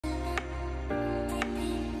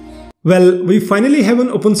Well, we finally have an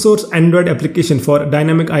open source Android application for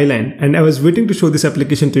Dynamic Island, and I was waiting to show this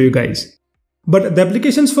application to you guys. But the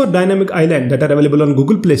applications for Dynamic Island that are available on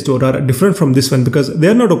Google Play Store are different from this one because they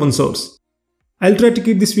are not open source. I'll try to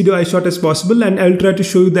keep this video as short as possible, and I'll try to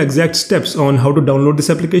show you the exact steps on how to download this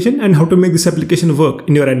application and how to make this application work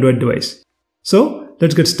in your Android device. So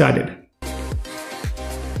let's get started.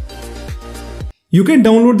 You can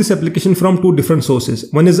download this application from two different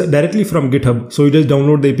sources. One is directly from GitHub, so you just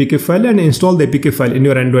download the APK file and install the APK file in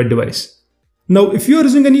your Android device. Now, if you are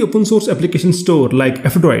using any open source application store like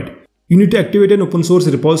Fdroid, you need to activate an open source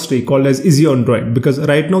repository called as Izzyondroid, because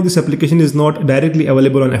right now this application is not directly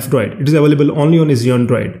available on Fdroid. It is available only on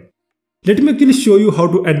Izzyondroid. Let me actually show you how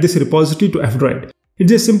to add this repository to Fdroid.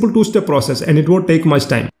 It's a simple two-step process and it won't take much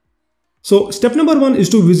time. So step number one is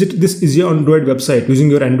to visit this Izzyondroid website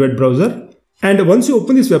using your Android browser. And once you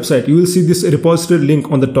open this website, you will see this repository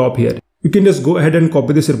link on the top here. You can just go ahead and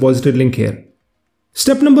copy this repository link here.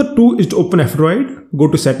 Step number two is to open Fdroid, go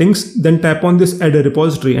to settings, then tap on this add a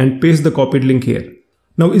repository and paste the copied link here.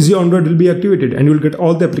 Now Izzyondroid will be activated and you will get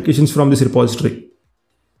all the applications from this repository.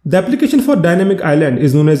 The application for Dynamic Island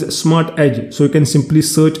is known as Smart Edge, so you can simply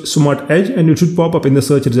search Smart Edge and it should pop up in the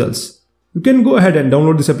search results. You can go ahead and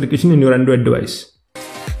download this application in your Android device.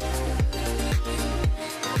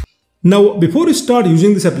 Now, before you start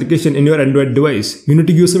using this application in your Android device, you need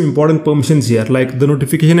to give some important permissions here, like the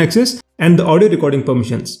notification access and the audio recording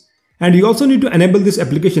permissions. And you also need to enable this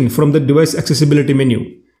application from the device accessibility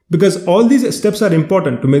menu, because all these steps are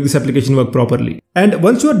important to make this application work properly. And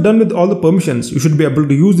once you are done with all the permissions, you should be able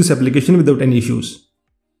to use this application without any issues.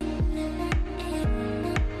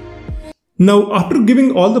 Now, after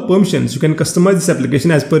giving all the permissions, you can customize this application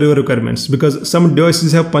as per your requirements, because some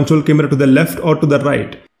devices have punch hole camera to the left or to the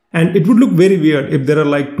right. And it would look very weird if there are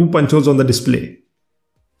like two punch holes on the display.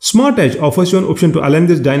 Smart Edge offers you an option to align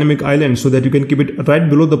this Dynamic Island so that you can keep it right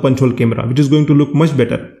below the punch hole camera, which is going to look much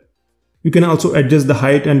better. You can also adjust the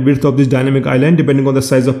height and width of this Dynamic Island depending on the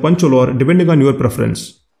size of punch hole or depending on your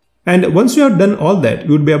preference. And once you have done all that,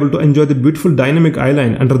 you would be able to enjoy the beautiful Dynamic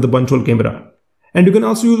Island under the punch hole camera. And you can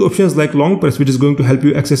also use options like long press, which is going to help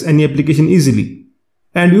you access any application easily.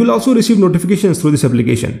 And you will also receive notifications through this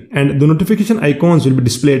application, and the notification icons will be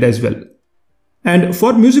displayed as well. And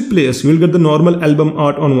for music players, you will get the normal album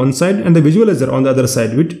art on one side and the visualizer on the other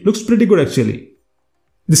side, which looks pretty good actually.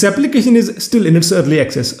 This application is still in its early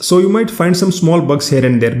access, so you might find some small bugs here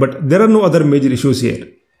and there, but there are no other major issues here.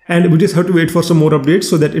 And we just have to wait for some more updates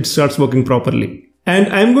so that it starts working properly.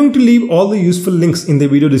 And I'm going to leave all the useful links in the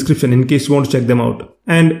video description in case you want to check them out.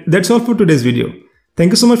 And that's all for today's video.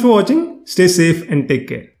 Thank you so much for watching. Stay safe and take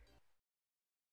care.